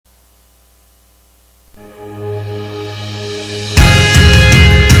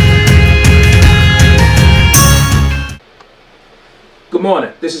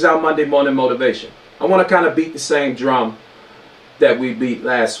This is our Monday morning motivation. I want to kind of beat the same drum that we beat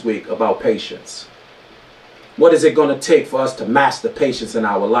last week about patience. What is it going to take for us to master patience in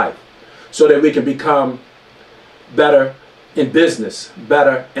our life so that we can become better in business,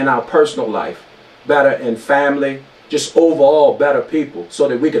 better in our personal life, better in family, just overall better people, so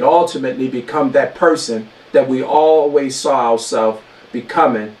that we could ultimately become that person that we always saw ourselves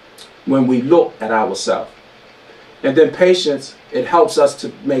becoming when we look at ourselves. And then patience, it helps us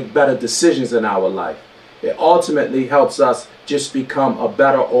to make better decisions in our life. It ultimately helps us just become a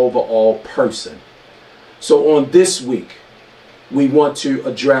better overall person. So on this week, we want to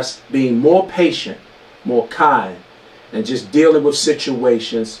address being more patient, more kind, and just dealing with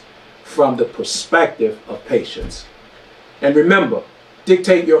situations from the perspective of patience. And remember,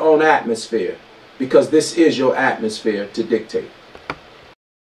 dictate your own atmosphere, because this is your atmosphere to dictate.